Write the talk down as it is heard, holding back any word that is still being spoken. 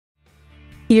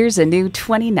Here's a new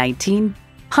 2019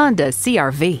 Honda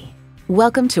CR-V.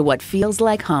 Welcome to what feels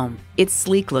like home. It's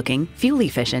sleek-looking,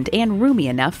 fuel-efficient, and roomy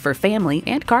enough for family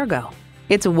and cargo.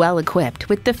 It's well-equipped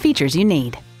with the features you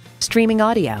need: streaming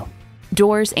audio,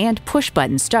 doors and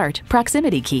push-button start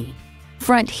proximity key,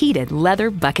 front heated leather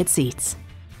bucket seats,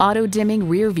 auto-dimming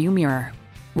rear-view mirror,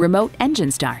 remote engine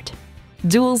start,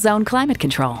 dual-zone climate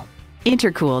control,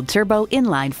 intercooled turbo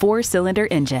inline 4-cylinder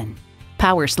engine,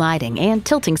 power sliding and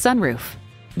tilting sunroof,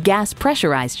 gas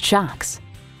pressurized shocks,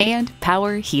 and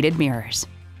power heated mirrors.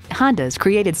 Honda's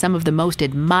created some of the most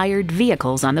admired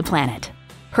vehicles on the planet.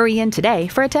 Hurry in today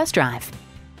for a test drive.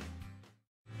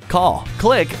 Call,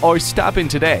 click, or stop in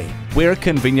today. We're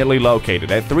conveniently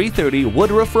located at 330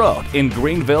 Woodruff Road in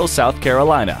Greenville, South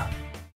Carolina.